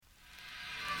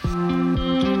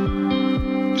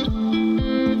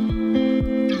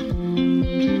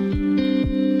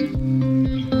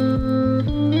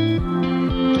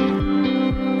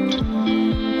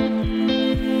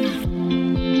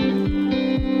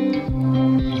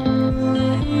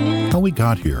How We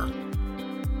Got Here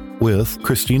with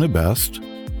Christina Best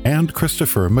and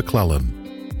Christopher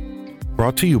McClellan.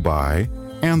 Brought to you by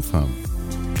Anthem.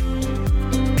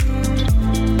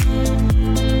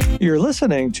 You're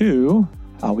listening to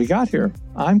How We Got Here.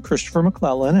 I'm Christopher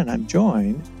McClellan, and I'm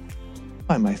joined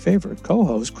by my favorite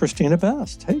co-host, Christina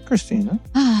Best. Hey, Christina.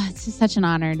 It's just such an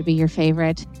honor to be your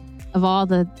favorite of all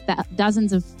the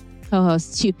dozens of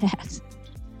co-hosts you've had.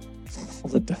 All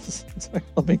the dozens.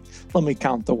 Let me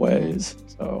count the ways.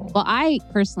 So, well, I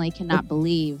personally cannot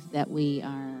believe that we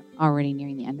are already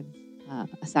nearing the end of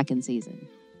a second season.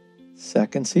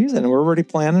 Second season. We're already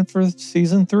planning for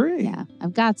season 3. Yeah,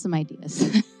 I've got some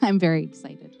ideas. I'm very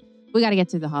excited. We got to get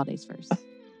through the holidays first.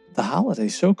 The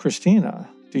holidays. So, Christina,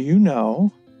 do you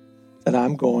know that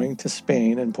I'm going to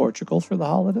Spain and Portugal for the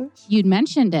holidays? You'd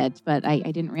mentioned it, but I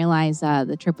didn't realize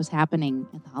the trip was happening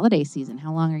at the holiday season.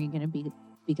 How long are you going to be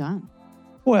gone?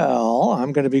 Well,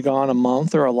 I'm going to be gone a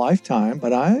month or a lifetime,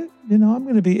 but I'm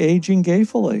going to be aging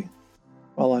gayfully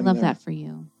while I'm I love there. that for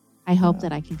you. I hope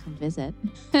that I can come visit,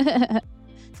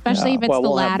 especially if it's the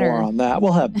we'll latter. Have more on that.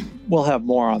 We'll have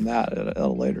more on that at a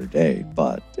later date.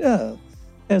 But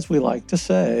as we like to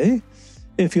say,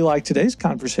 if you like today's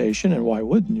conversation, and why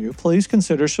wouldn't you, please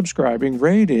consider subscribing,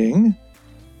 rating,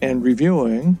 and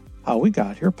reviewing How We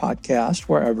Got Here podcast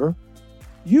wherever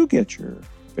you get your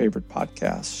favorite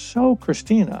podcasts. So,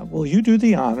 Christina, will you do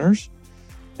the honors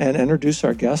and introduce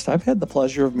our guest? I've had the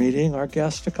pleasure of meeting our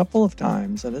guest a couple of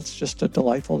times, and it's just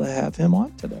delightful to have him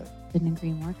on today. Couldn't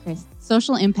agree more, Chris.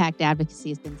 Social impact advocacy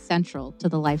has been central to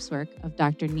the life's work of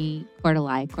Dr. Nii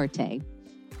Quartelai-Corte.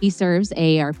 He serves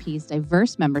AARP's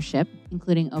diverse membership,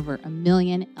 including over 1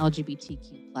 million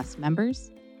LGBTQ plus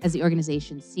members, as the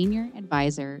organization's senior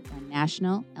advisor and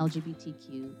national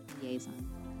LGBTQ liaison.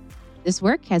 This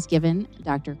work has given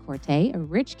Dr. Corte a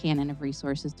rich canon of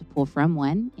resources to pull from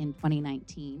when, in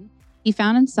 2019, he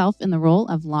found himself in the role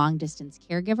of long-distance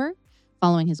caregiver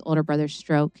following his older brother's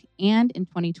stroke, and in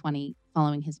 2020,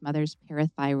 following his mother's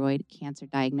parathyroid cancer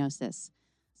diagnosis.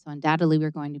 So undoubtedly,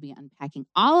 we're going to be unpacking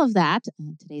all of that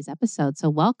in today's episode. So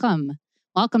welcome,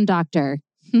 Doctor.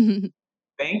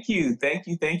 Thank you,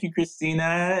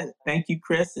 Christina. Thank you,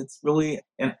 Chris. It's really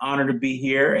an honor to be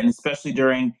here, and especially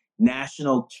during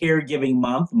National Caregiving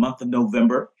month of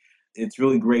November. It's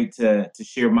really great to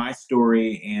share my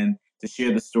story and to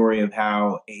share the story of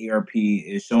how AARP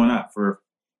is showing up for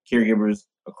caregivers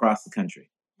across the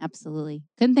country. Absolutely.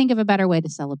 Couldn't think of a better way to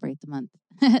celebrate the month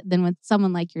than with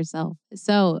someone like yourself.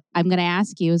 So I'm going to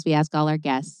ask you, as we ask all our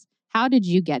guests, how did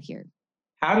you get here?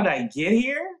 How did I get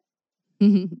here?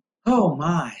 Oh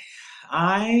my.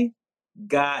 I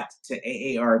got to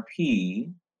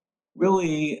AARP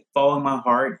really following my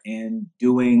heart and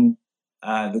doing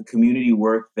the community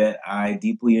work that I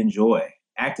deeply enjoy.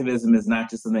 Activism is not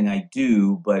just something I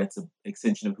do, but it's an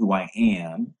extension of who I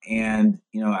am. And,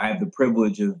 I have the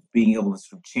privilege of being able to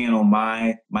sort of channel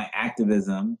my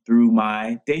activism through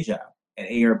my day job at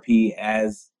AARP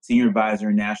as Senior Advisor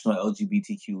and National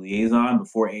LGBTQ Liaison.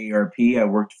 Before AARP, I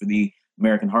worked for the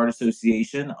American Heart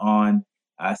Association on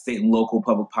state and local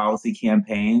public policy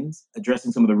campaigns,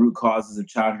 addressing some of the root causes of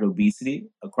childhood obesity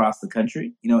across the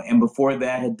country. And before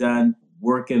that, had done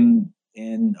work on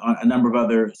a number of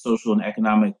other social and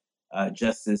economic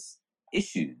justice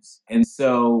issues. And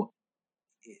so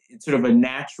it's sort of a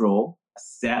natural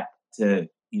step to,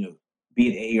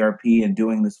 be at AARP and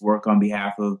doing this work on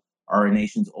behalf of our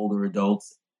nation's older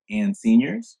adults and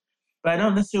seniors. But I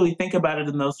don't necessarily think about it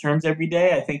in those terms every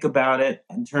day. I think about it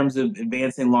in terms of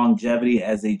advancing longevity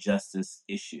as a justice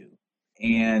issue.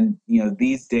 And,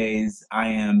 these days I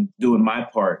am doing my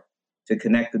part to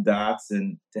connect the dots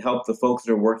and to help the folks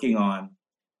that are working on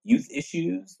youth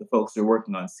issues, the folks that are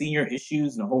working on senior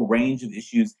issues, and a whole range of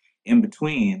issues in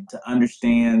between, to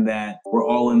understand that we're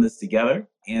all in this together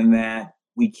and that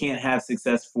we can't have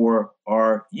success for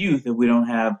our youth if we don't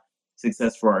have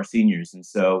success for our seniors. And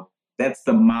so that's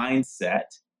the mindset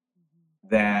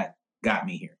that got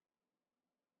me here.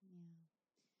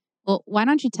 Well, why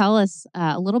don't you tell us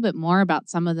a little bit more about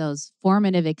some of those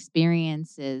formative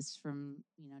experiences from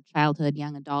childhood,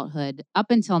 young adulthood, up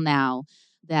until now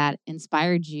that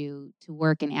inspired you to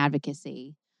work in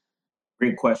advocacy?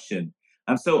 Great question.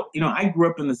 I grew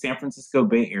up in the San Francisco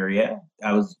Bay Area.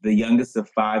 I was the youngest of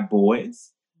 5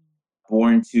 boys,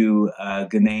 born to a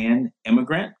Ghanaian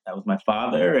immigrant. That was my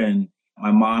father, and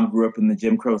my mom grew up in the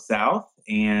Jim Crow South,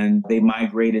 and they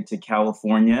migrated to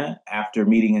California after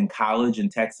meeting in college in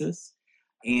Texas.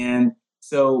 And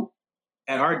so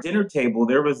at our dinner table,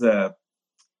 there was a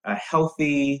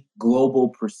healthy global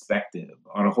perspective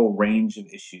on a whole range of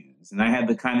issues. And I had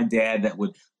the kind of dad that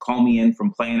would call me in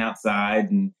from playing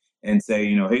outside and and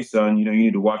say, hey, son, you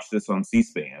need to watch this on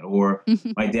C-SPAN. Or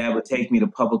my dad would take me to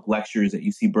public lectures at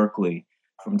UC Berkeley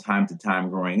from time to time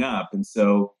growing up. And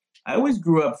so I always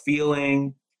grew up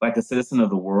feeling like a citizen of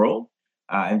the world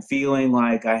and feeling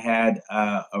like I had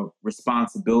a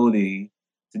responsibility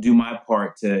to do my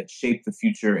part to shape the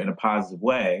future in a positive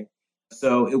way.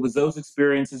 So it was those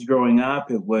experiences growing up.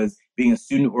 It was being a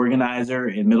student organizer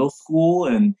in middle school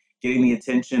and getting the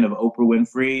attention of Oprah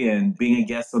Winfrey and being a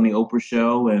guest on the Oprah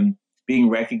Show and being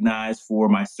recognized for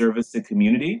my service to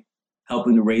community,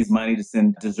 helping to raise money to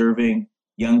send deserving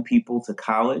young people to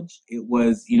college. It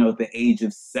was, at the age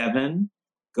of 7,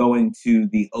 going to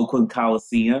the Oakland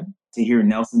Coliseum to hear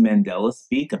Nelson Mandela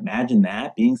speak. Imagine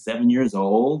that, being 7 years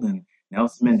old, and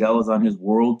Nelson Mandela's on his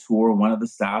world tour. One of the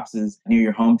stops is near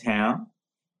your hometown.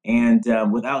 And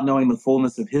without knowing the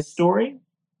fullness of his story,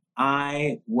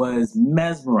 I was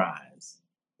mesmerized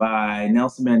by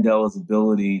Nelson Mandela's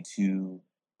ability to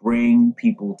bring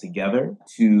people together,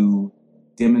 to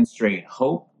demonstrate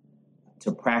hope,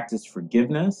 to practice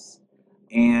forgiveness,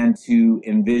 and to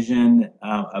envision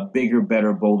a bigger,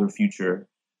 better, bolder future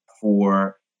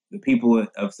for the people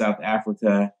of South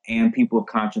Africa and people of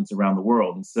conscience around the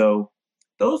world. And so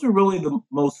those were really the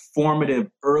most formative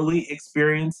early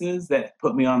experiences that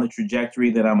put me on the trajectory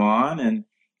that I'm on. And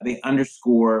they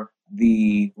underscore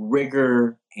the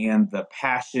rigor and the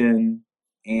passion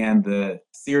and the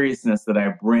seriousness that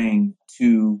I bring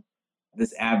to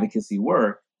this advocacy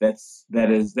work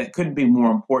that couldn't be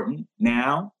more important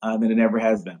now than it ever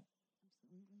has been.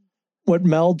 What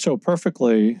melds so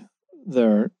perfectly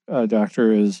there,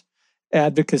 Doctor, is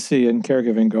advocacy and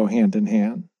caregiving go hand in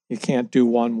hand. You can't do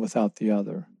one without the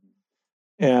other.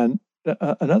 And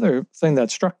another thing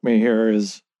that struck me here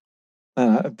is,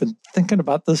 I've been thinking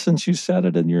about this since you said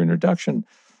it in your introduction,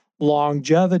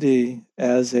 longevity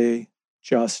as a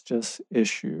justice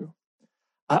issue.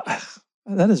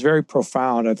 That is very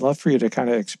profound. I'd love for you to kind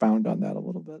of expound on that a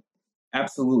little bit.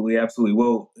 Absolutely, absolutely.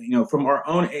 Well, from our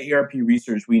own AARP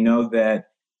research, we know that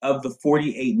of the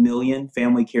 48 million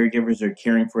family caregivers that are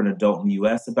caring for an adult in the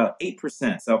U.S., about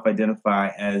 8% self-identify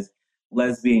as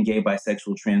lesbian, gay,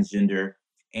 bisexual, transgender,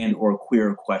 and or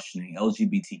queer questioning,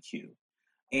 LGBTQ.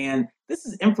 And this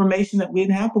is information that we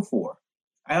didn't have before.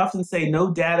 I often say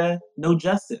no data, no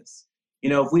justice.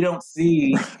 If we don't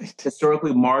see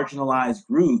historically marginalized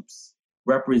groups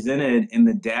represented in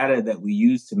the data that we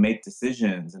use to make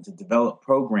decisions and to develop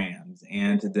programs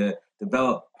and to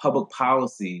develop public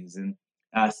policies and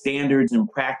standards and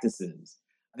practices,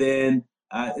 then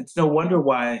it's no wonder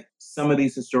why some of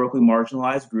these historically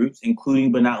marginalized groups,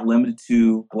 including but not limited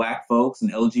to Black folks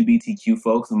and LGBTQ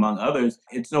folks, among others,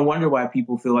 it's no wonder why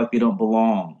people feel like they don't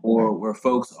belong, or where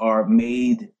folks are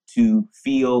made to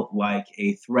feel like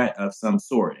a threat of some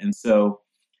sort. And so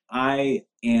I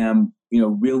am,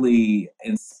 really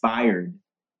inspired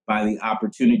by the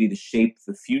opportunity to shape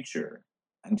the future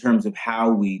in terms of how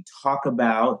we talk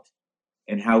about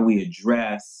and how we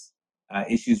address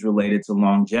issues related to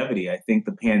longevity. I think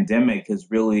the pandemic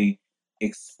has really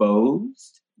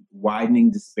exposed widening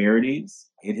disparities.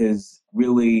 It has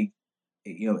really,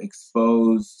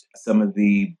 exposed some of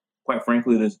the, quite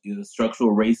frankly, the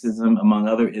structural racism, among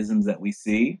other isms that we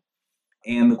see.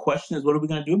 And the question is, what are we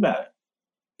going to do about it?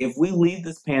 If we leave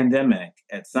this pandemic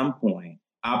at some point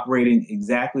operating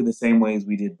exactly the same way as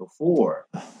we did before,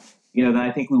 then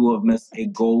I think we will have missed a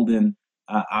golden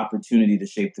opportunity to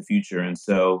shape the future. And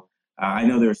so I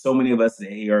know there are so many of us at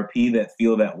AARP that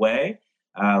feel that way.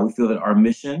 We feel that our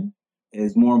mission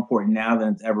is more important now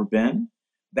than it's ever been.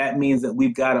 That means that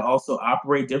we've got to also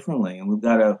operate differently, and we've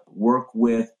got to work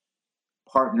with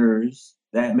partners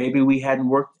that maybe we hadn't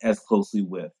worked as closely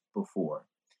with before.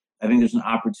 I think there's an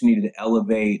opportunity to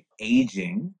elevate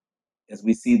aging as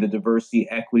we see the diversity,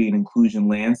 equity, and inclusion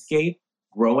landscape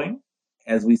growing,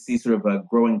 as we see sort of a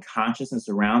growing consciousness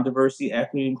around diversity,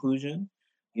 equity, and inclusion.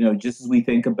 Just as we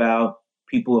think about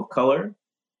people of color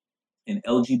and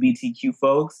LGBTQ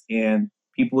folks and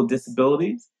people with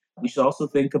disabilities, we should also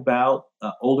think about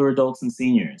older adults and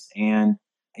seniors. And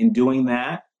in doing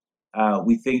that,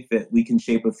 we think that we can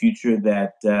shape a future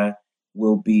that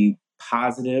will be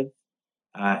positive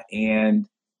and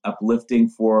uplifting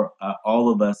for all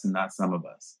of us and not some of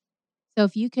us. So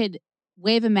if you could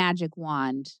wave a magic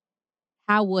wand,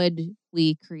 how would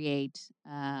we create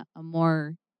a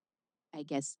more,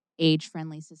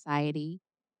 age-friendly society,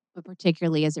 but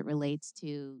particularly as it relates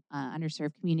to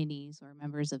underserved communities or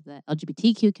members of the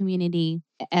LGBTQ community,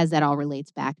 as that all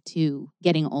relates back to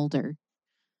getting older?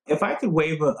 If I could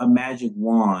wave a magic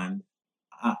wand,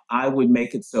 I would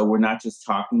make it so we're not just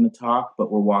talking the talk,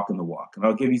 but we're walking the walk. And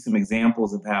I'll give you some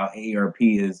examples of how AARP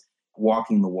is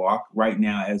walking the walk right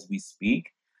now as we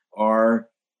speak. Our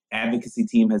advocacy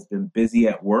team has been busy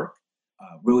at work,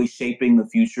 really shaping the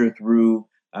future through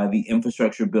the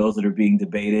infrastructure bills that are being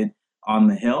debated on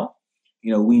the Hill.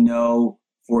 We know,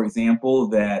 for example,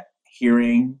 that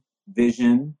hearing,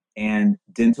 vision, and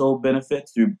dental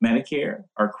benefits through Medicare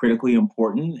are critically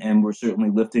important, and we're certainly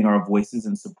lifting our voices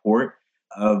in support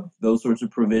of those sorts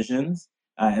of provisions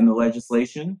in the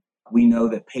legislation. We know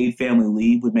that paid family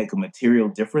leave would make a material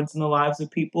difference in the lives of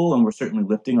people, and we're certainly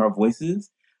lifting our voices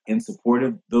in support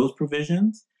of those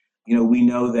provisions. We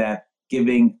know that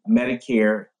giving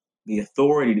Medicare the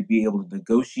authority to be able to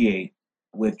negotiate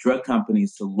with drug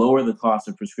companies to lower the cost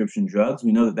of prescription drugs,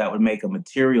 we know that that would make a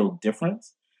material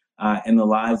difference in the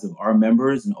lives of our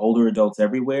members and older adults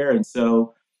everywhere. And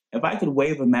so if I could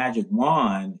wave a magic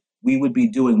wand, we would be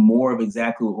doing more of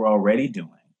exactly what we're already doing.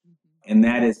 And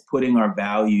that is putting our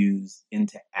values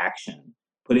into action,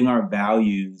 putting our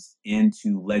values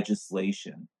into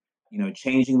legislation,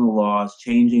 changing the laws,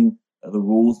 changing the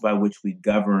rules by which we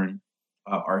govern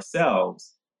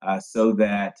ourselves so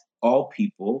that all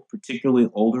people, particularly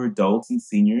older adults and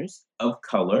seniors of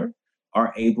color,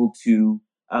 are able to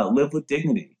live with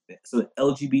dignity. So that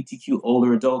LGBTQ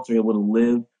older adults are able to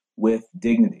live with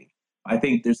dignity. I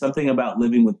think there's something about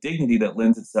living with dignity that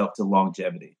lends itself to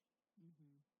longevity.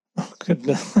 Oh,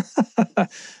 goodness.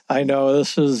 I know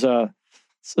this is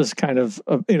kind of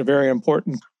a very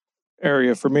important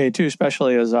area for me too,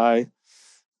 especially as I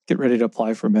get ready to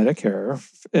apply for Medicare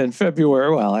in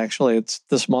February. Well, actually, it's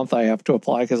this month I have to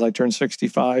apply because I turned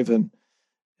 65 in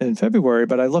February.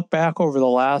 But I look back over the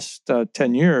last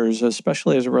 10 years,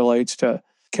 especially as it relates to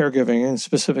caregiving and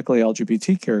specifically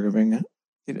LGBT caregiving,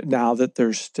 now that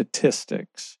there's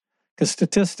statistics, because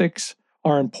statistics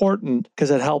are important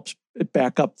because it helps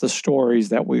back up the stories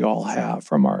that we all have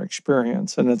from our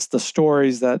experience. And it's the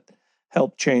stories that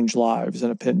help change lives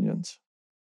and opinions.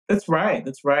 That's right.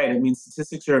 That's right. I mean,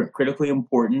 statistics are critically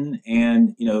important.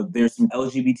 And, there's some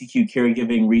LGBTQ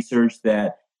caregiving research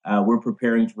that we're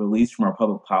preparing to release from our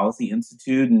Public Policy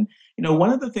Institute. And,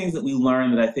 one of the things that we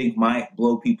learned that I think might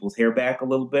blow people's hair back a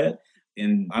little bit,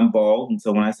 and I'm bald. And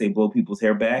so when I say blow people's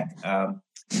hair back, bald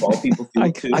people feel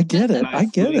it too. I get it. I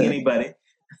get it. Anybody.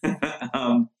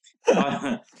 On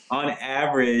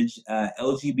average,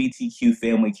 LGBTQ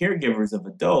family caregivers of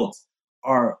adults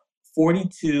are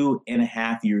 42 and a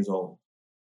half years old.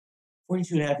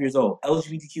 42 and a half years old.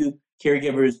 LGBTQ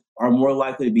caregivers are more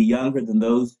likely to be younger than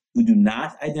those who do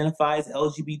not identify as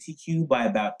LGBTQ by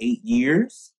about 8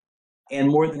 years. And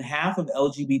more than half of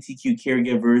LGBTQ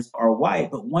caregivers are white,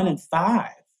 but 1 in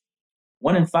 5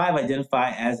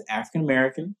 identify as African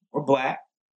American or Black,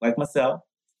 like myself.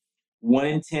 1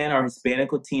 in 10 are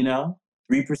Hispanic Latino.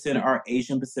 3% are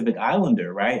Asian Pacific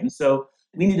Islander, right? And so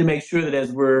we need to make sure that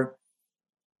as we're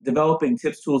developing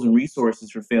tips, tools, and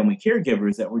resources for family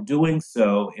caregivers, that we're doing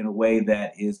so in a way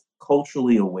that is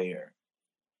culturally aware,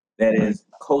 that is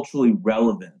culturally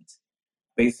relevant,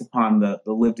 based upon the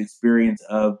lived experience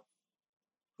of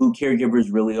who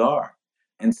caregivers really are.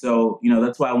 And so,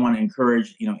 that's why I want to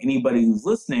encourage, anybody who's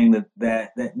listening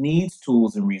that needs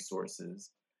tools and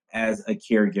resources as a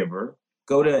caregiver,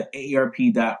 go to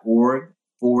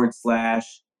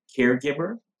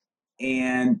aarp.org/caregiver.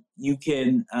 And you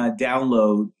can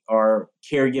download our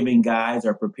caregiving guides,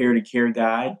 our Prepare to Care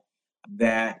guide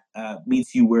that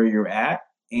meets you where you're at.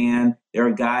 And there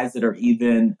are guides that are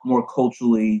even more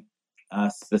culturally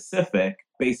specific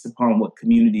based upon what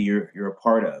community you're a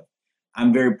part of.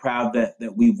 I'm very proud that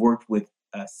we've worked with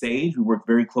SAGE. We work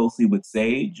very closely with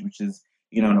SAGE, which is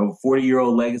an over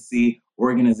 40-year-old legacy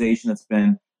organization that's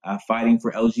been fighting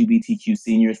for LGBTQ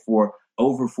seniors for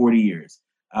over 40 years.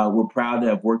 We're proud to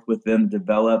have worked with them to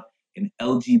develop an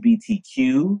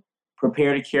LGBTQ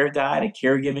Prepare to Care guide, a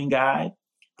caregiving guide.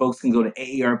 Folks can go to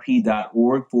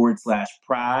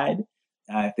aarp.org/pride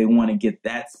if they want to get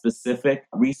that specific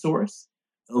resource.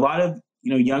 A lot of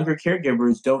younger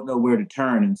caregivers don't know where to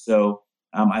turn, and so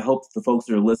I hope the folks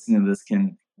that are listening to this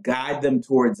can guide them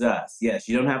towards us. Yes,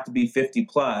 you don't have to be 50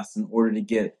 plus in order to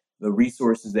get the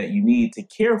resources that you need to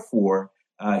care for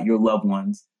your loved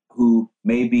ones who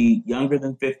may be younger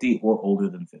than 50 or older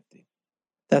than 50.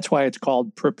 That's why it's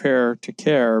called Prepare to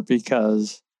Care,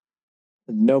 because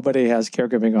nobody has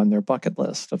caregiving on their bucket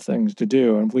list of things to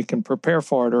do. And we can prepare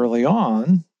for it early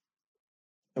on,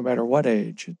 no matter what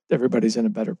age. Everybody's in a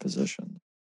better position.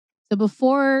 So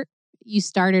before you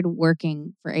started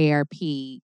working for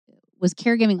AARP, was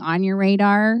caregiving on your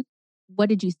radar? What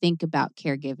did you think about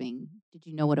caregiving? Did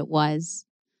you know what it was?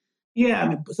 Yeah, I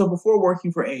mean, so before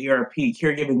working for AARP,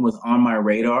 caregiving was on my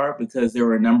radar because there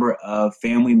were a number of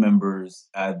family members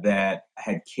that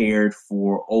had cared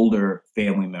for older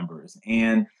family members.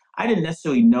 And I didn't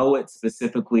necessarily know it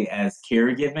specifically as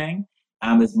caregiving,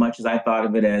 as much as I thought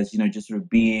of it as, just sort of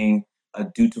being a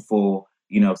dutiful,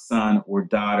 son or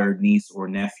daughter, niece or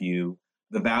nephew.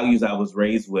 The values I was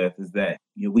raised with is that,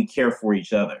 we care for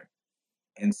each other.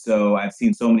 And so I've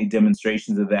seen so many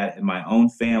demonstrations of that in my own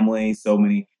family, so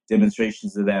many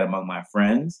demonstrations of that among my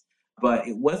friends. But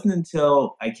it wasn't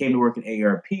until I came to work at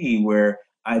AARP where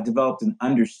I developed an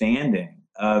understanding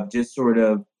of just sort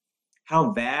of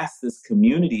how vast this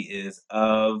community is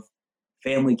of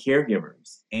family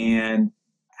caregivers and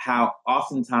how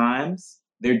oftentimes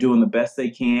they're doing the best they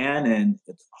can. And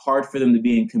it's hard for them to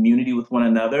be in community with one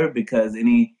another because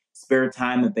any spare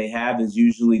time that they have is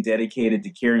usually dedicated to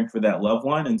caring for that loved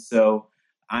one. And so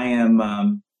I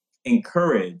am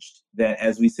encouraged that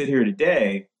as we sit here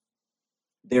today,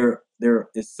 there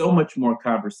is so much more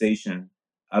conversation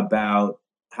about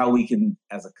how we can,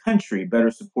 as a country,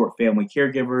 better support family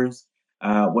caregivers.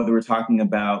 Whether we're talking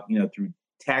about through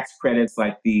tax credits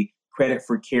like the Credit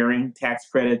for Caring tax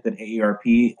credit that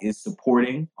AARP is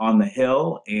supporting on the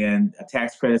Hill, and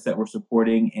tax credits that we're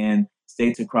supporting in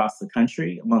states across the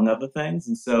country, among other things.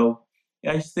 And so,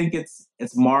 I just think it's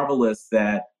marvelous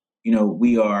that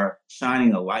we are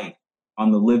shining a light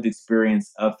on the lived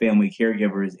experience of family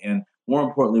caregivers, and more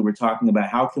importantly, we're talking about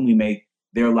how can we make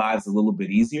their lives a little bit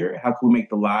easier? How can we make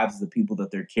the lives of the people that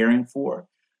they're caring for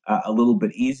a little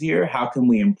bit easier? How can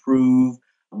we improve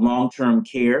long-term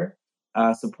care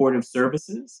supportive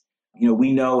services?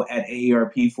 We know at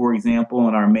AARP, for example,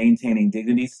 in our Maintaining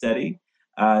Dignity study,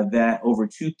 that over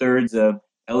 2/3 of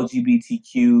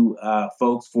LGBTQ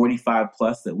folks, 45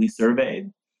 plus, that we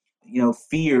surveyed,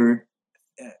 feared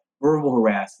verbal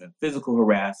harassment, physical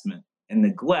harassment, and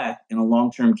neglect in a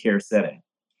long-term care setting.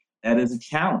 That is a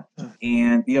challenge.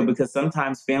 And, because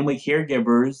sometimes family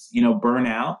caregivers, burn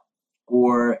out,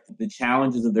 or the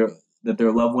challenges that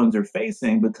their loved ones are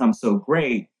facing become so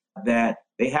great that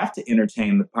they have to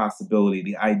entertain the possibility,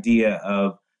 the idea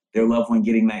of their loved one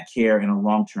getting that care in a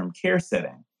long-term care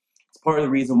setting. It's part of the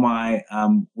reason why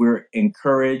we're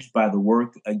encouraged by the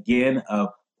work, again, of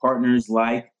partners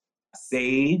like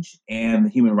SAGE and the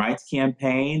Human Rights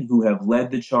Campaign, who have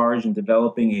led the charge in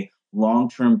developing a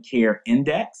long-term care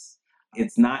index.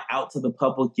 It's not out to the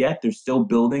public yet. They're still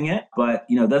building it, but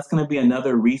that's going to be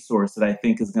another resource that I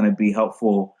think is going to be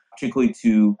helpful, particularly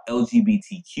to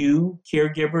LGBTQ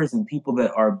caregivers and people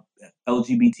that are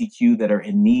LGBTQ that are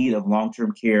in need of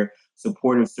long-term care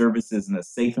supportive services in a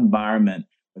safe environment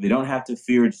where they don't have to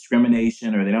fear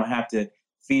discrimination, or they don't have to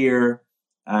fear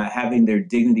having their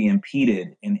dignity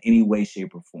impeded in any way,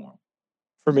 shape, or form.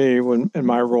 For me, when in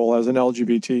my role as an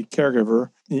LGBT caregiver,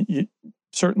 you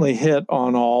certainly hit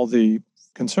on all the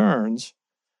concerns,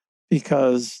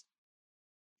 because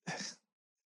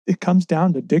it comes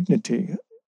down to dignity.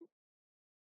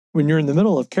 When you're in the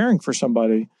middle of caring for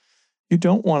somebody, you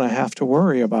don't want to have to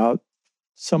worry about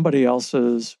somebody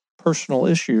else's personal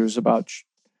issues about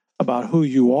who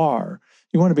you are.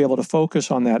 You want to be able to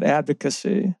focus on that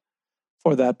advocacy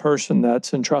for that person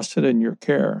that's entrusted in your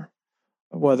care,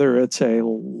 whether it's a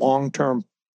long-term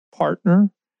partner,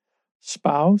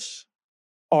 spouse,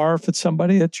 or if it's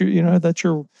somebody that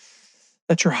you're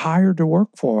hired to work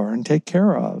for and take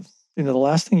care of. The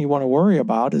last thing you want to worry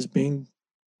about is being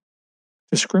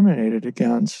discriminated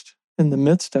against in the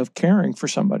midst of caring for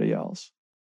somebody else.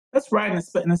 That's right.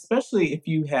 And especially if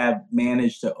you have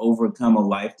managed to overcome a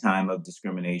lifetime of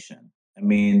discrimination. I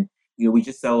mean, we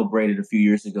just celebrated a few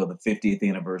years ago the 50th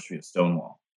anniversary of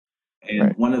Stonewall. And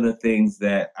Right. One of the things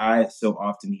that I so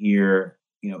often hear,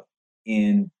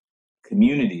 in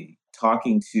community,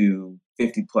 talking to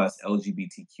 50 plus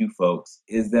LGBTQ folks,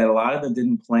 is that a lot of them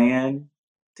didn't plan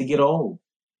to get old.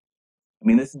 I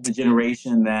mean, this is the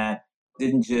generation that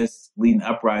didn't just lead an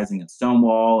uprising at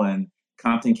Stonewall and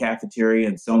Compton Cafeteria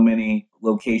and so many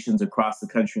locations across the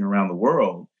country and around the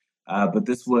world, but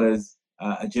this was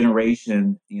a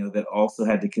generation, that also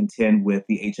had to contend with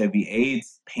the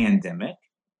HIV/AIDS pandemic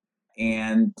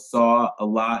and saw a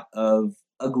lot of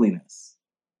ugliness.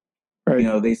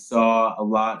 Right. They saw a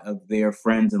lot of their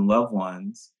friends and loved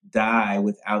ones die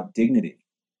without dignity.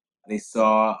 They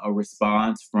saw a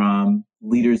response from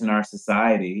leaders in our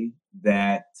society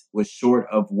that was short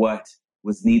of what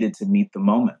was needed to meet the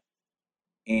moment.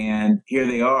 And here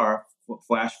they are,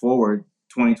 flash forward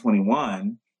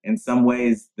 2021. In some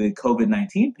ways, the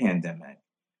COVID-19 pandemic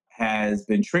has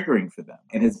been triggering for them.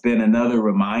 It has been another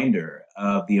reminder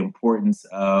of the importance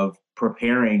of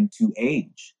preparing to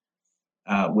age.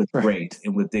 with Right. grace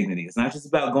and with dignity. It's not just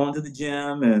about going to the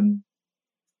gym and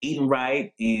eating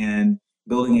right and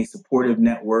building a supportive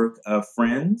network of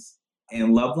friends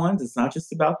and loved ones. It's not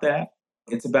just about that.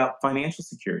 It's about financial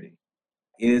security.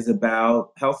 It is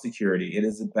about health security. It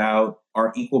is about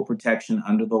our equal protection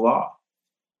under the law.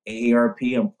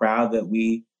 AARP, I'm proud that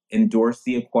we endorsed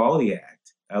the Equality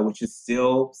Act, which is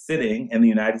still sitting in the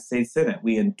United States Senate.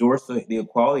 We endorsed the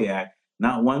Equality Act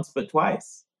not once, but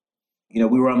twice. We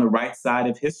were on the right side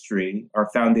of history, our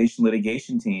foundation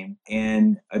litigation team,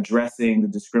 in addressing the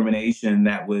discrimination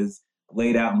that was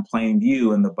laid out in plain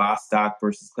view in the Bostock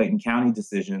versus Clayton County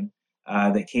decision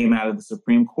that came out of the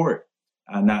Supreme Court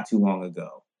not too long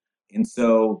ago. And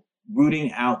so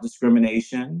rooting out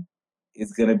discrimination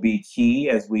is going to be key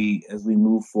as we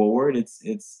move forward.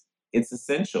 It's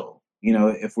essential,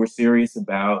 if we're serious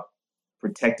about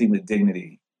protecting the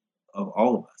dignity of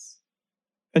all of us.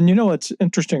 And what's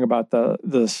interesting about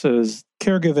this is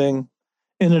caregiving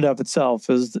in and of itself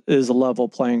is a level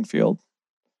playing field.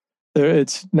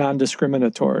 It's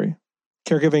non-discriminatory.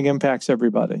 Caregiving impacts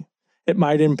everybody. It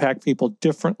might impact people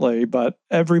differently, but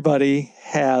everybody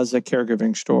has a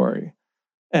caregiving story.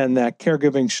 And that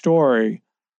caregiving story,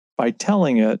 by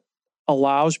telling it,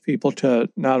 allows people to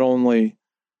not only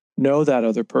know that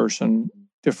other person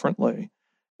differently,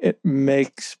 it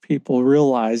makes people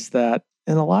realize that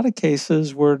in a lot of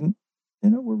cases, we're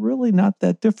really not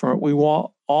that different. We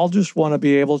all just want to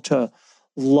be able to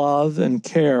love and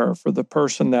care for the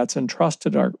person that's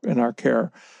entrusted in our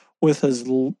care with as,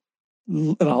 and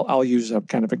I'll use a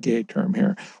kind of a gay term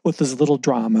here, with as little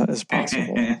drama as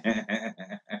possible.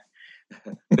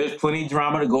 There's plenty of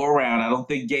drama to go around. I don't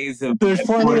think gays have there's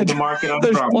plenty of the market on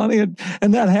there's drama. Plenty of,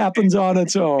 and that happens on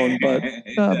its own.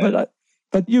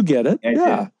 But you get it.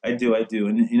 I do.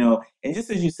 And just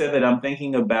as you said that, I'm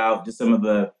thinking about just some of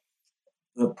the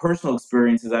personal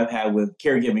experiences I've had with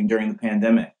caregiving during the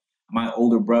pandemic. My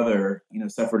older brother,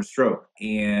 suffered a stroke,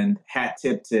 and hat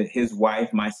tip to his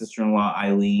wife, my sister-in-law,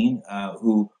 Eileen,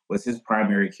 who was his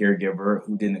primary caregiver,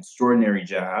 who did an extraordinary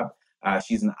job.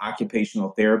 She's an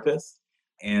occupational therapist.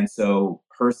 And so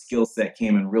her skill set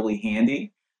came in really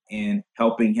handy in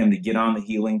helping him to get on the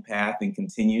healing path and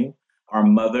continue. Our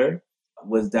mother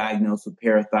was diagnosed with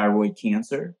parathyroid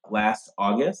cancer last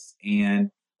August,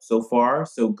 and so far,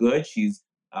 so good. She's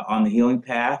on the healing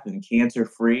path and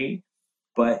cancer-free.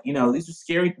 But, these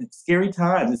are scary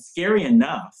times. It's scary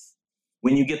enough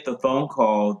when you get the phone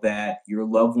call that your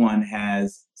loved one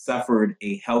has suffered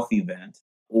a health event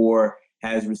or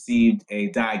has received a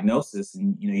diagnosis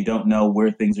and, you don't know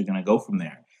where things are going to go from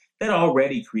there. That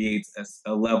already creates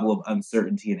a level of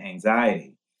uncertainty and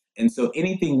anxiety. And so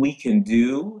anything we can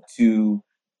do to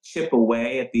chip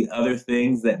away at the other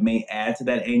things that may add to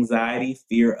that anxiety,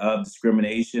 fear of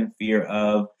discrimination, fear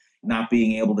of not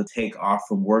being able to take off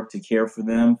from work to care for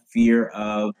them, fear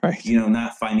of,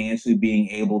 not financially being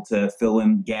able to fill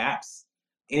in gaps.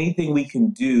 Anything we can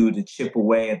do to chip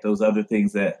away at those other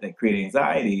things that create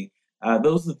anxiety,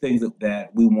 those are the things that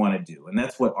we want to do. And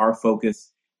that's what our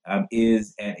focus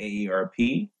is at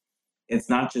AARP. It's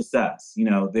not just us.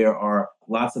 There are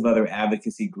lots of other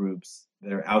advocacy groups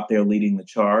that are out there leading the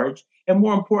charge. And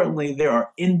more importantly, there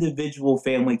are individual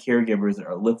family caregivers that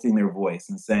are lifting their voice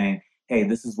and saying, hey,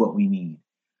 this is what we need.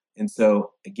 And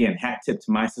so, again, hat tip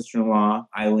to my sister-in-law,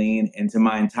 Eileen, and to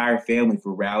my entire family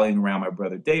for rallying around my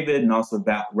brother, David, and also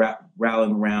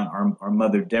rallying around our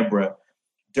mother, Deborah,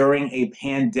 during a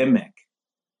pandemic,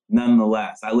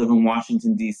 nonetheless. I live in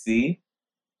Washington, D.C.,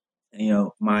 and,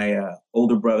 my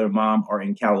older brother and mom are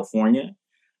in California.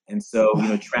 And so,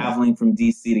 traveling from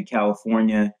D.C. to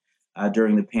California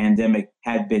during the pandemic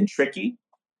had been tricky.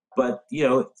 But,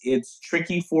 it's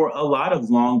tricky for a lot of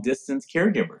long-distance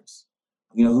caregivers,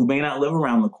 who may not live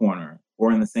around the corner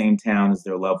or in the same town as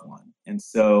their loved one. And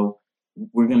so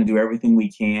we're going to do everything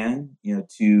we can,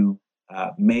 to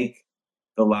make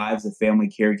the lives of family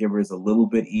caregivers a little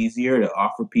bit easier, to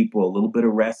offer people a little bit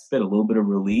of respite, a little bit of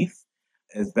relief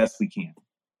as best we can.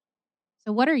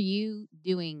 So what are you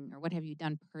doing, or what have you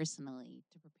done personally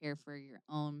to prepare for your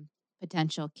own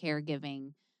potential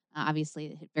caregiving? Obviously,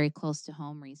 it hit very close to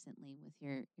home recently with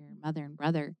your mother and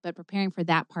brother, but preparing for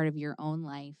that part of your own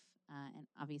life and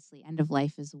obviously end of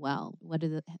life as well. What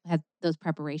have those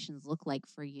preparations look like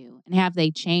for you? And have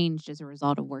they changed as a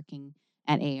result of working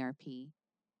at AARP?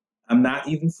 I'm not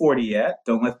even 40 yet.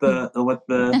 Don't let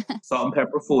the salt and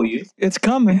pepper fool you. It's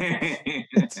coming.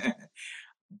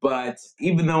 But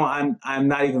even though I'm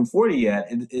not even 40 yet,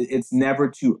 it's never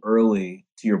too early,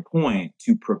 to your point,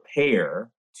 to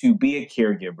prepare to be a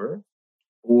caregiver,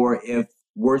 or if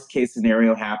worst case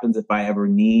scenario happens, if I ever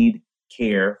need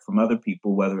care from other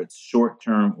people, whether it's short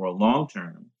term or long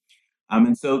term.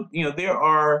 And so, there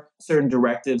are certain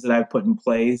directives that I've put in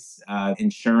place,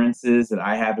 insurances that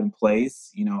I have in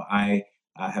place. I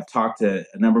have talked to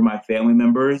a number of my family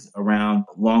members around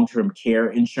long-term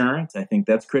care insurance. I think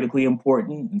that's critically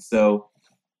important. And so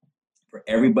for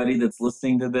everybody that's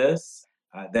listening to this,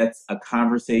 that's a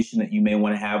conversation that you may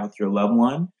want to have with your loved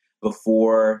one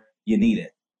before you need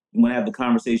it. You want to have the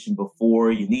conversation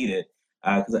before you need it,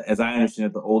 because as I understand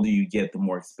it, the older you get, the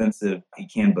more expensive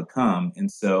it can become.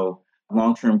 And so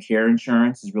long-term care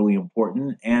insurance is really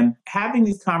important. And having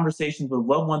these conversations with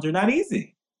loved ones are not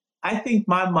easy. I think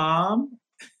my mom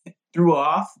threw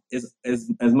off as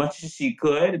much as she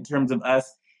could in terms of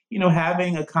us,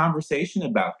 having a conversation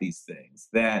about these things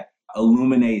that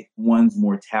illuminate one's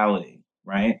mortality,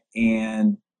 right?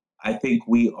 And I think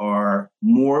we are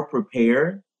more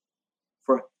prepared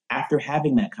for after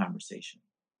having that conversation.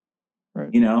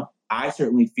 Right. I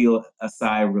certainly feel a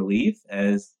sigh of relief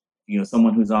as,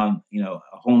 someone who's on, a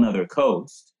whole nother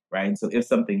coast, right? And so if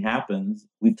something happens,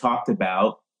 we've talked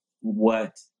about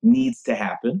what needs to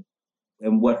happen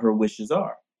and what her wishes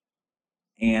are.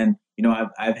 And,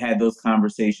 I've had those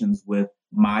conversations with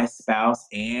my spouse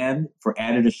and, for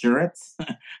added assurance,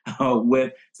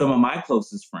 with some of my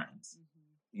closest friends,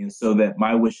 so that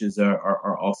my wishes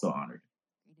are also honored.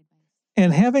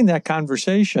 And having that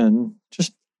conversation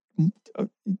just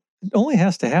it only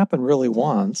has to happen really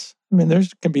once. I mean, there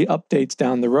can be updates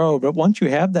down the road, but once you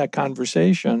have that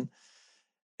conversation,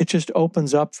 it just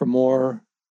opens up for more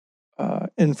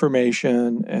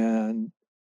information and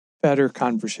better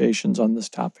conversations on this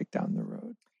topic down the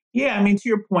road. Yeah, I mean, to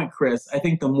your point, Chris, I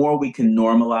think the more we can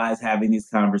normalize having these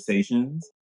conversations,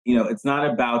 it's not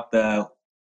about the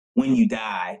when you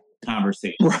die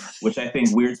conversation, right, which I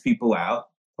think weirds people out,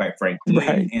 quite frankly.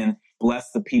 Right. And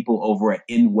bless the people over at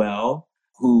IndWell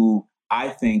who I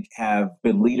think have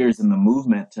been leaders in the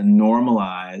movement to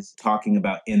normalize talking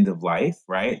about end of life,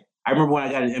 right? I remember when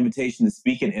I got an invitation to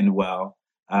speak at IndWell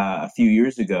a few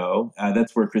years ago.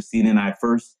 That's where Christina and I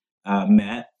first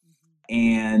met.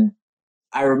 And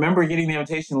I remember getting the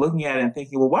invitation, looking at it and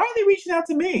thinking, well, why are they reaching out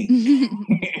to me?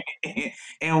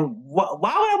 And why would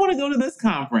I want to go to this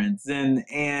conference?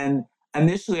 And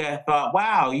initially I thought,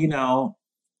 wow,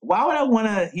 why would I want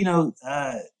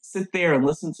to, sit there and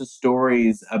listen to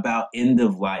stories about end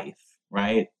of life,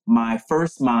 right? My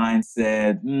first mind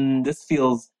said, this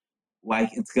feels like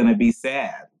it's going to be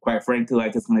sad. Quite frankly,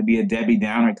 like it's going to be a Debbie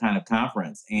Downer kind of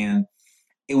conference. And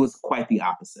it was quite the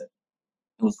opposite.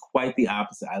 It was quite the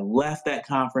opposite. I left that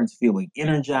conference feeling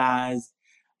energized.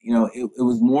 It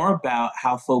was more about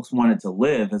how folks wanted to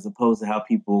live as opposed to how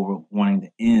people were wanting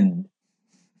to end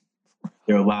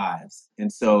their lives.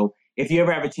 And so if you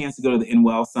ever have a chance to go to the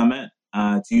IndWell Summit,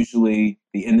 it's usually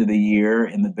the end of the year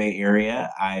in the Bay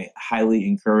Area. I highly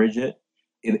encourage it.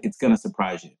 It's going to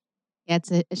surprise you. Yeah,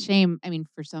 it's a shame,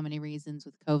 for so many reasons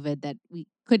with COVID that we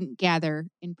couldn't gather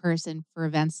in person for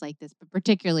events like this, but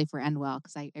particularly for IndWell,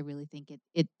 because I really think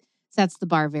it sets the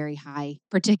bar very high,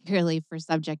 particularly for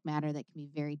subject matter that can be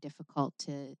very difficult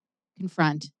to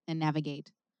confront and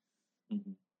navigate.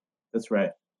 Mm-hmm. That's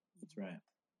right. That's right.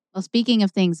 Well, speaking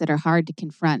of things that are hard to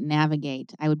confront and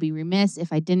navigate, I would be remiss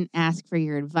if I didn't ask for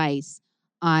your advice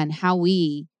on how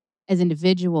we, as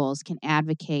individuals, can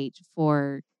advocate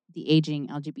for the aging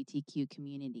LGBTQ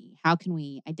community. How can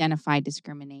we identify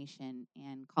discrimination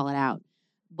and call it out?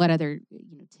 What other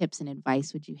tips and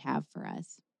advice would you have for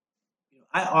us?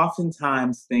 I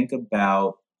oftentimes think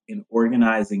about an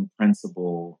organizing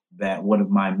principle that one of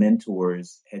my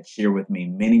mentors had shared with me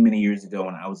many, many years ago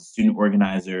when I was a student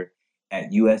organizer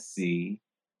at USC,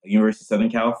 University of Southern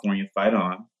California, Fight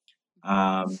On,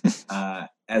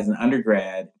 as an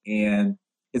undergrad. And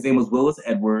his name was Willis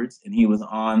Edwards, and he was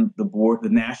on the board, the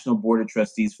National Board of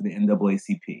Trustees for the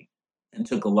NAACP, and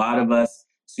took a lot of us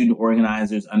student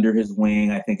organizers under his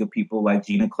wing. I think of people like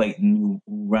Gina Clayton, who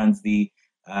runs the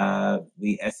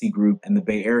SC group in the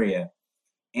Bay Area.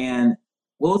 And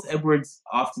Willis Edwards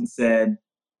often said,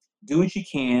 do what you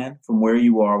can from where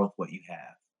you are with what you have.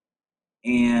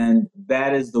 And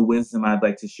that is the wisdom I'd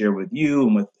like to share with you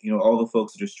and with all the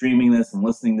folks that are streaming this and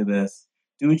listening to this.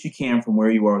 Do what you can from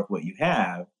where you are with what you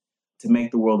have to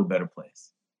make the world a better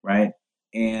place, right?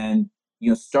 And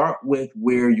start with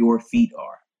where your feet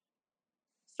are.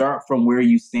 Start from where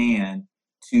you stand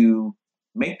to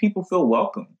make people feel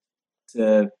welcome,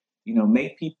 to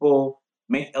make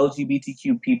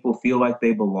LGBTQ people feel like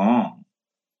they belong,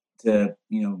 to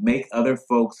make other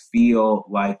folks feel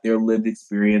like their lived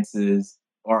experiences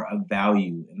are of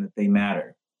value and that they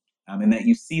matter, and that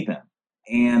you see them.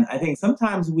 And I think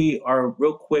sometimes we are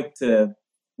real quick to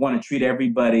want to treat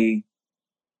everybody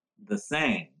the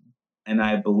same. And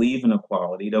I believe in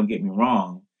equality, don't get me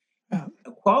wrong. Yeah.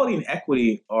 Equality and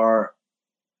equity are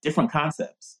different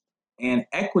concepts. And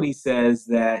equity says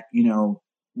that,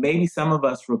 maybe some of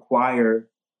us require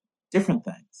different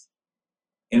things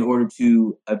in order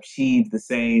to achieve the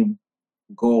same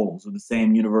goals or the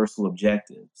same universal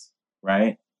objectives,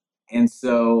 right? And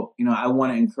so, I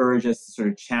want to encourage us to sort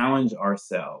of challenge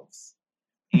ourselves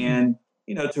and,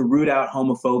 to root out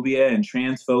homophobia and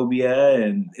transphobia,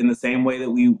 and in the same way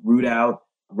that we root out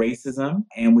racism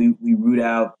and we root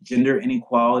out gender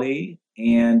inequality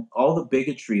and all the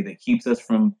bigotry that keeps us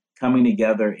from coming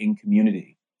together in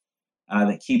community,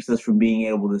 that keeps us from being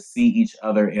able to see each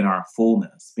other in our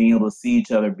fullness, being able to see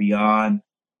each other beyond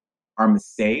our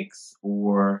mistakes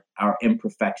or our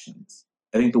imperfections.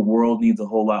 I think the world needs a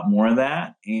whole lot more of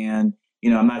that. And,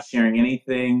 I'm not sharing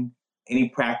any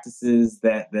practices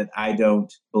that I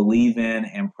don't believe in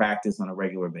and practice on a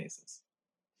regular basis.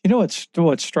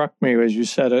 What struck me as you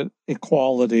said it,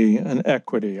 equality and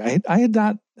equity. I had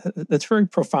not, that's very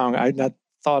profound. I had not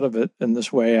thought of it in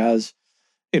this way as,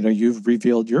 you've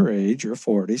revealed your age, you're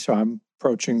 40, so I'm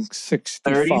approaching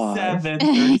 65.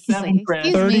 37,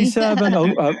 Chris. 37.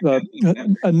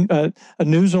 A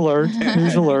news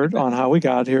alert on how we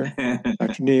got here.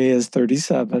 Dr. Nee is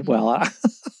 37. Well,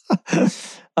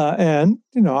 and,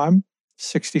 I'm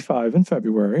 65 in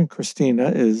February, and Christina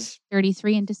is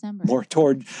 33 in December. More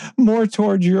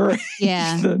toward your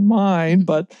age than mine.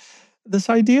 But this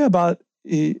idea about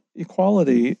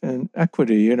equality and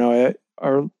equity,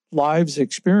 our life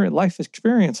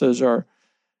experiences are,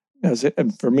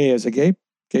 and for me as a gay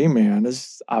man,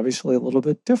 is obviously a little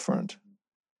bit different.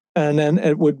 And then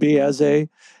it would be as a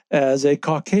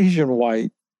Caucasian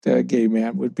white gay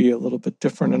man would be a little bit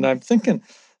different. And I'm thinking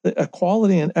that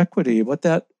equality and equity, what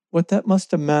that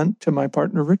must have meant to my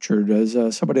partner Richard as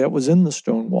somebody that was in the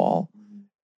Stonewall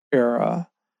era,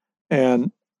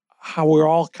 and how we're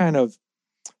all kind of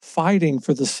fighting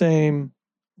for the same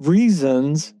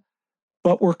reasons,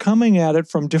 but we're coming at it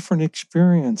from different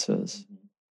experiences.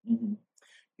 Mm-hmm.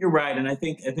 You're right, and I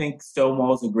think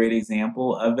Stonewall is a great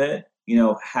example of it.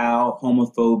 How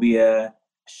homophobia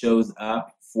shows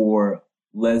up for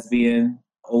lesbian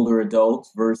older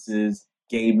adults versus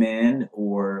gay men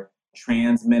or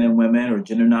trans men and women or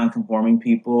gender nonconforming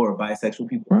people or bisexual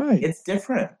people. Right. It's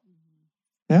different.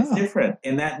 Yeah. It's different.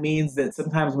 And that means that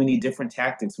sometimes we need different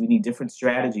tactics. We need different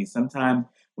strategies. Sometimes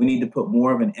we need to put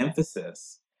more of an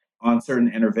emphasis on certain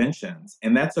interventions.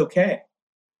 And that's okay.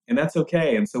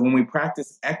 And so when we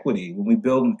practice equity, when we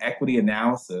build an equity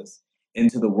analysis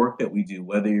into the work that we do,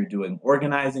 whether you're doing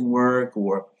organizing work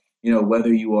or,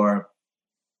 whether you are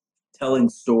telling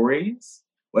stories,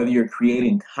 whether you're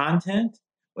creating content,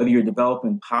 whether you're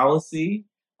developing policy,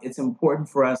 it's important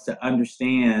for us to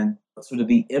understand sort of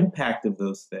the impact of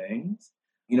those things,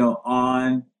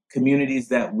 on communities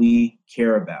that we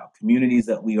care about, communities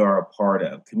that we are a part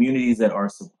of, communities that are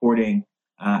supporting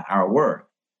our work.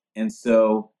 And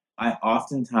so I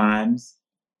oftentimes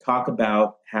talk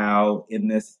about how in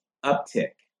this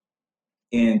uptick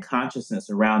in consciousness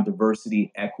around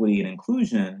diversity, equity, and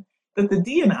inclusion, that the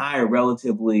D&I are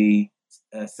relatively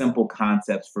simple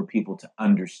concepts for people to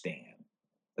understand.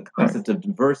 The concept of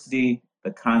diversity,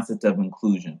 the concept of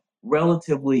inclusion,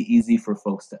 relatively easy for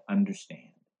folks to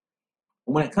understand.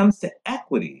 When it comes to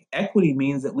equity, equity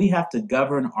means that we have to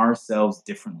govern ourselves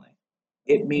differently.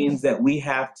 It means that we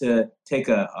have to take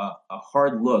a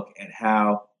hard look at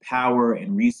how power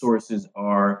and resources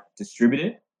are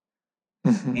distributed,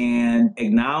 and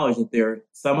acknowledge that there are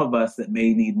some of us that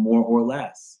may need more or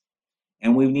less.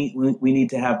 And we need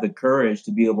to have the courage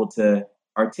to be able to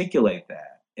articulate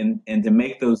that and to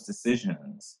make those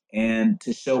decisions and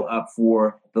to show up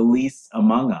for the least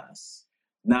among us,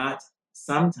 not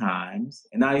sometimes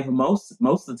and not even most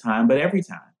of the time, but every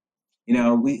time.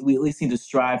 We at least need to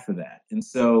strive for that. And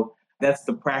so that's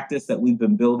the practice that we've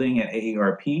been building at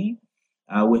AARP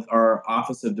with our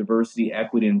Office of Diversity,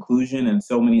 Equity, and Inclusion and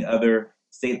so many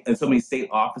state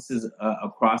offices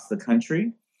across the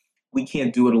country. We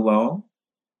can't do it alone,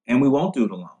 and we won't do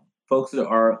it alone. Folks that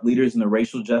are leaders in the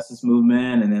racial justice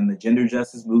movement and in the gender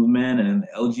justice movement and in the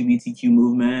LGBTQ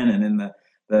movement and in the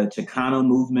Chicano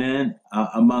movement,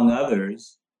 among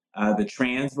others, the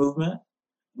trans movement,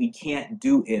 we can't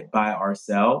do it by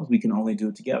ourselves. We can only do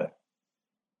it together.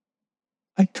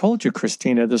 I told you,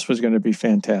 Christina, this was going to be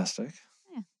fantastic.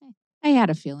 Yeah, I had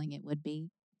a feeling it would be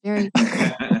very,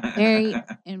 very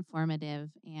informative,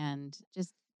 and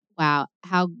just wow,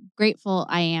 how grateful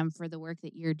I am for the work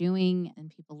that you're doing and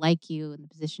people like you and the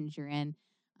positions you're in.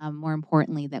 More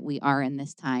importantly, that we are in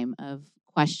this time of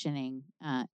questioning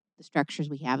the structures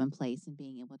we have in place and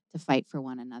being able to fight for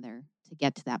one another to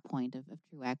get to that point of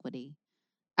true equity.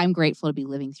 I'm grateful to be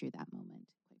living through that moment,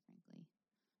 quite frankly.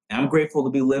 I'm grateful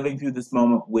to be living through this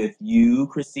moment with you,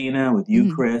 Christina, with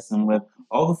you, Chris, and with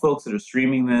all the folks that are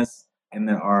streaming this and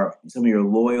that are some of your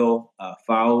loyal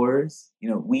followers.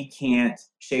 We can't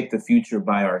shape the future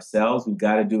by ourselves. We've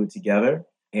got to do it together.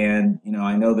 And,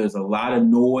 I know there's a lot of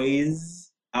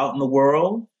noise out in the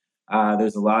world.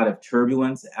 There's a lot of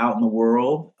turbulence out in the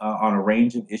world on a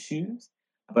range of issues.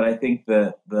 But I think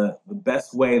the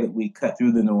best way that we cut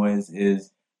through the noise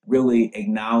is really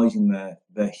acknowledging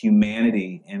the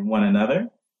humanity in one another,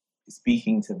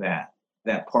 speaking to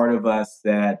that part of us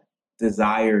that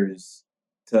desires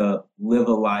to live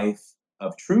a life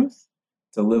of truth,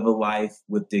 to live a life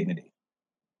with dignity.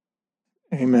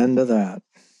 Amen to that.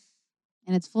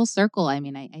 And it's full circle. I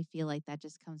mean, I feel like that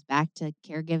just comes back to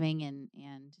caregiving and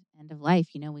end of life.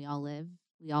 We all live,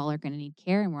 we all are going to need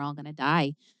care, and we're all going to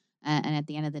die. And at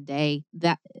the end of the day,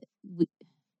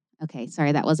 okay,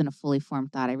 sorry, that wasn't a fully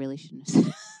formed thought. I really shouldn't have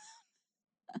said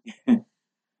it.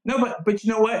 No, but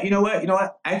you know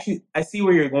what? Actually, I see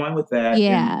where you're going with that.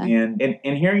 Yeah.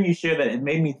 And hearing you share that, it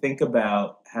made me think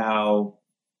about how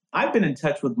I've been in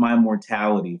touch with my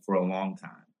mortality for a long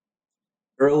time.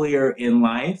 Earlier in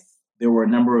life, there were a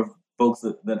number of folks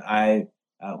that I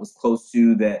was close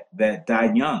to that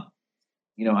died young.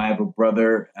 I have a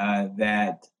brother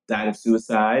that died of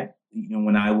suicide.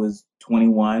 When I was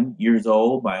 21 years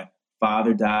old, my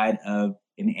father died of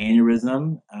an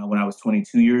aneurysm when I was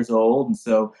 22 years old. And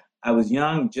so I was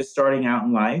young, just starting out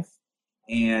in life.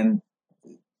 And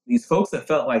these folks that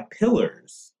felt like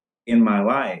pillars in my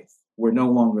life were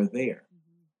no longer there.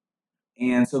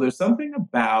 And so there's something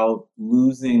about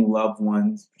losing loved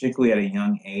ones, particularly at a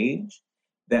young age,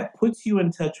 that puts you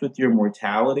in touch with your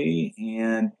mortality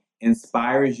and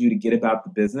inspires you to get about the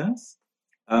business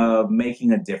of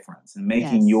making a difference and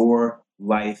making your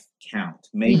life count.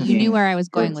 Making you knew where I was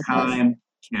going with time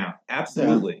count.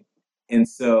 Absolutely. Yeah. And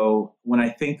so when I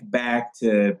think back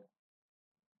to,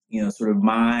 sort of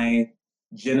my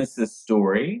genesis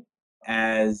story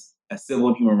as a civil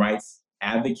and human rights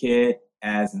advocate,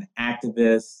 as an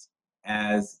activist,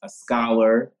 as a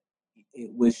scholar,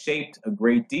 it was shaped a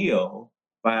great deal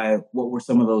by what were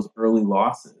some of those early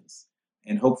losses.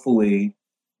 And hopefully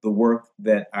the work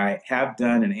that I have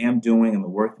done and am doing and the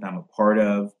work that I'm a part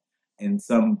of in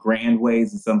some grand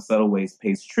ways and some subtle ways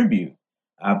pays tribute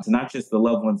to not just the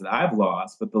loved ones that I've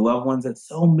lost, but the loved ones that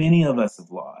so many of us have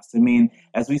lost. I mean,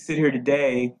 as we sit here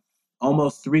today,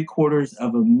 almost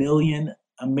 750,000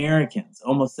 Americans,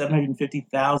 almost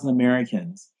 750,000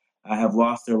 Americans have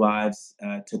lost their lives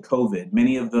to COVID.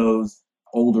 Many of those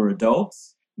older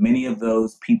adults, many of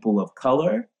those people of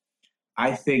color.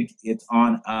 I think it's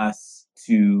on us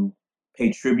to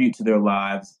pay tribute to their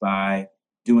lives by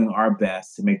doing our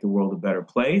best to make the world a better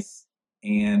place.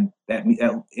 And that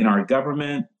in our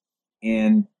government,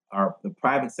 in the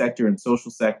private sector and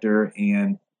social sector.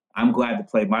 And I'm glad to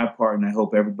play my part. And I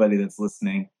hope everybody that's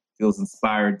listening feels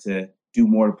inspired to do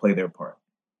more to play their part.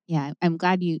 Yeah, I'm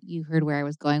glad you heard where I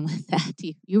was going with that.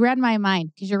 You read my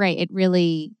mind, because you're right. It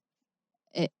really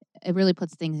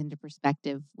puts things into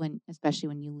perspective especially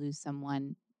when you lose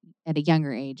someone at a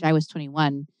younger age. I was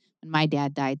 21 when my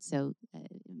dad died, so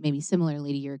maybe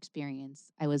similarly to your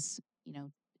experience, I was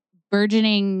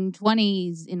burgeoning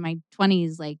 20s, in my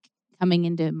 20s, like coming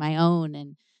into my own,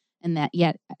 and that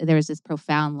yet there was this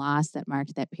profound loss that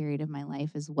marked that period of my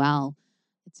life as well.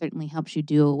 It certainly helps you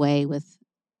do away with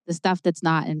the stuff that's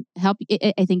not, and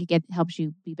I think it helps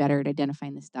you be better at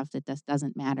identifying the stuff that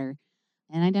doesn't matter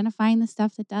and identifying the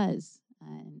stuff that does.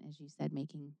 And as you said,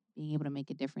 being able to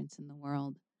make a difference in the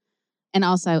world. And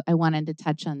also, I wanted to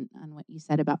touch on what you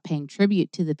said about paying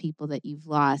tribute to the people that you've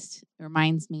lost. It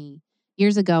reminds me,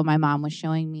 years ago, my mom was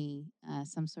showing me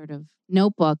some sort of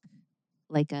notebook,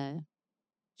 like a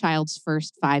child's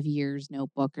first 5 years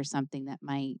notebook or something that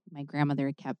my grandmother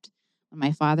had kept when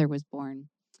my father was born.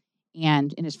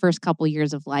 And in his first couple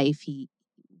years of life,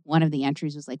 one of the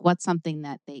entries was like, what's something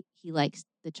that the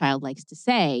child likes to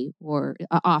say or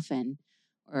often,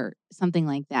 or something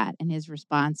like that. And his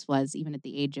response was, even at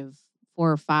the age of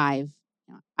 4 or 5,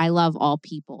 I love all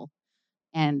people.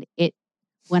 And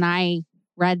when I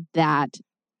read that,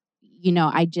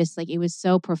 I just it was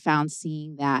so profound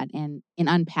seeing that, and in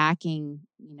unpacking,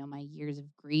 my years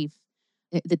of grief,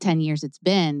 the 10 years it's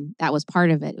been, that was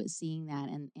part of it, was seeing that.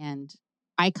 And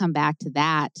I come back to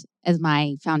that as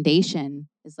my foundation,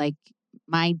 is like,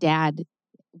 my dad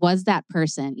was that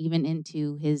person, even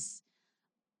into his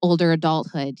older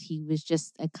adulthood. He was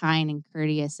just a kind and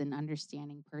courteous and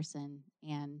understanding person.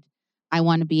 And I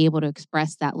want to be able to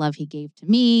express that love he gave to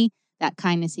me, that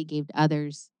kindness he gave to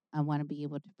others. I want to be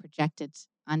able to project it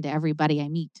onto everybody I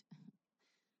meet.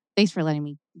 Thanks for letting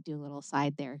me do a little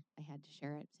aside there. I had to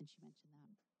share it since you mentioned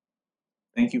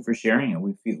that. Thank you for sharing it.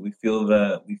 We feel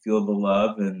the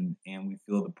love and we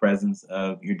feel the presence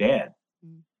of your dad.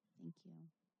 Thank you.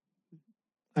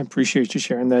 I appreciate you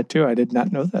sharing that too. I did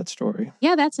not know that story.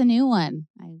 Yeah, that's a new one.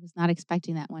 I was not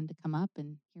expecting that one to come up,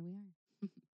 and here we are.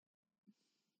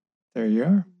 There you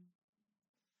are.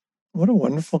 What a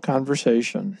wonderful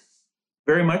conversation.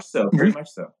 Very much so. Very much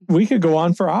so. We could go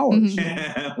on for hours.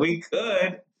 We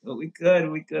could.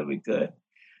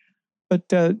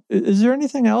 But is there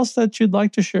anything else that you'd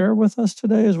like to share with us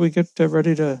today as we get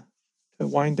ready to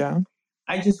wind down?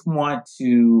 I just want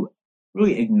to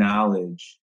really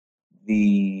acknowledge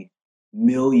the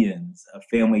millions of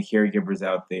family caregivers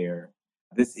out there.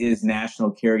 This is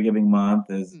National Caregiving Month,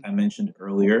 as I mentioned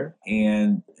earlier,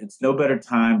 and it's no better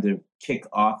time to kick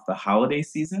off the holiday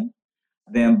season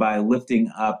than by lifting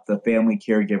up the family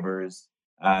caregivers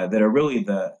that are really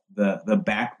the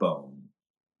backbone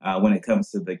when it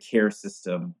comes to the care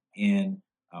system in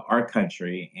our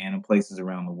country and in places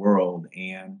around the world.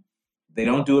 And they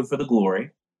don't do it for the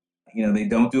glory. They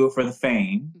don't do it for the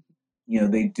fame.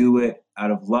 They do it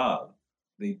out of love.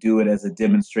 They do it as a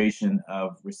demonstration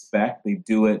of respect. They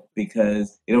do it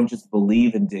because they don't just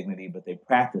believe in dignity, but they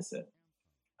practice it.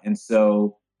 And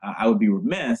so I would be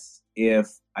remiss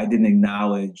if I didn't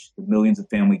acknowledge the millions of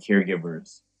family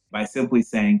caregivers by simply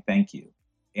saying thank you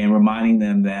and reminding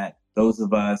them that those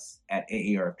of us at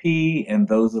AARP and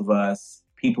those of us,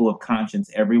 people of conscience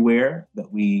everywhere,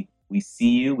 that we see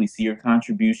you, we see your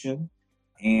contribution,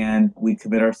 and we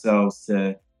commit ourselves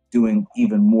to doing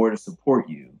even more to support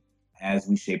you as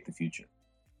we shape the future.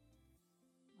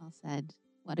 Well said.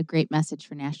 What a great message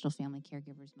for National Family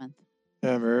Caregivers Month.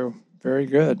 Yeah, very, very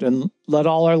good. And let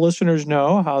all our listeners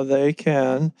know how they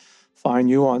can find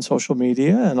you on social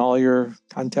media and all your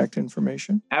contact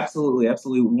information. Absolutely.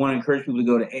 We want to encourage people to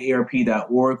go to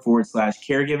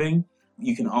aarp.org/caregiving.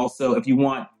 You can also, if you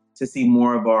want to see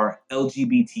more of our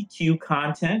LGBTQ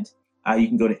content, you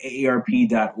can go to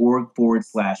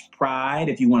aarp.org/pride.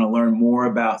 If you want to learn more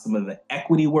about some of the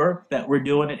equity work that we're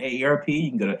doing at AARP, you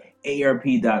can go to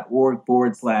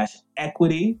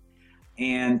aarp.org/equity.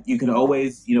 And you can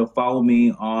always, follow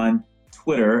me on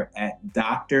Twitter at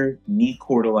Dr.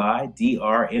 Nicordelai,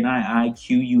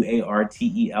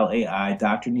 DrNiiQuartelai,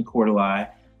 Dr. Nicordelai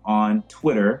on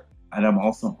Twitter. And I'm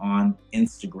also on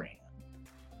Instagram.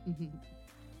 The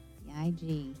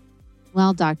IG.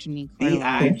 Well, Dr.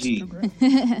 Nicordelai.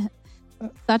 The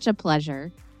IG. Such a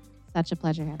pleasure. Such a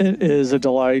pleasure having you. It is a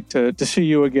delight to see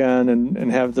you again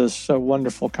and have this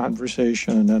wonderful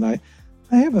conversation. And I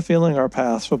have a feeling our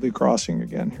paths will be crossing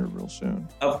again here real soon.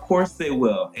 Of course they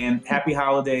will. And happy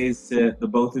holidays to the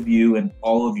both of you and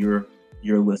all of your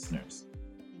listeners.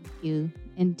 Thank you.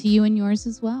 And to you and yours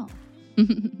as well.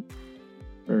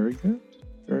 Very good.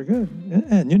 Very good.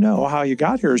 And How You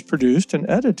Got Here is produced and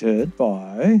edited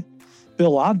by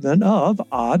Bill Oddman of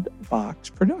Odd Box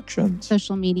Productions.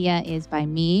 Social media is by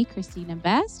me, Christina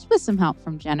Best, with some help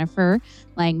from Jennifer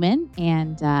Langman,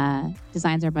 and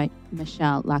designs are by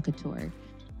Michelle Lacouture.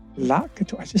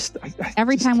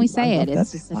 Every time we say it,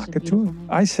 it's just such a beautiful name.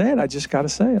 I say it, I just got to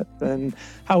say it. And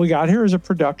How We Got Here is a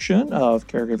production of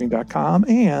caregiving.com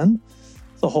and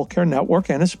the Whole Care Network,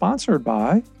 and is sponsored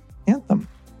by Anthem.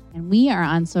 And we are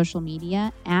on social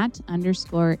media at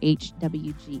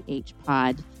 _HWGH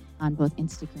pod on both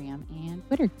Instagram and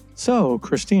Twitter. So,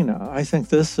 Christina, I think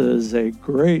this is a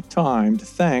great time to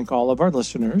thank all of our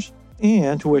listeners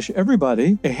and to wish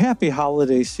everybody a happy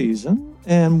holiday season.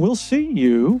 And we'll see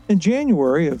you in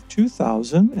January of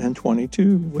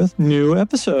 2022 with new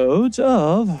episodes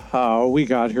of How We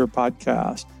Got Here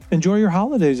podcast. Enjoy your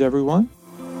holidays, everyone.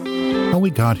 How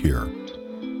We Got Here,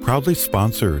 proudly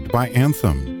sponsored by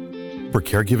Anthem, for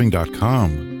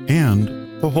caregiving.com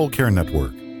and the Whole Care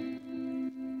Network.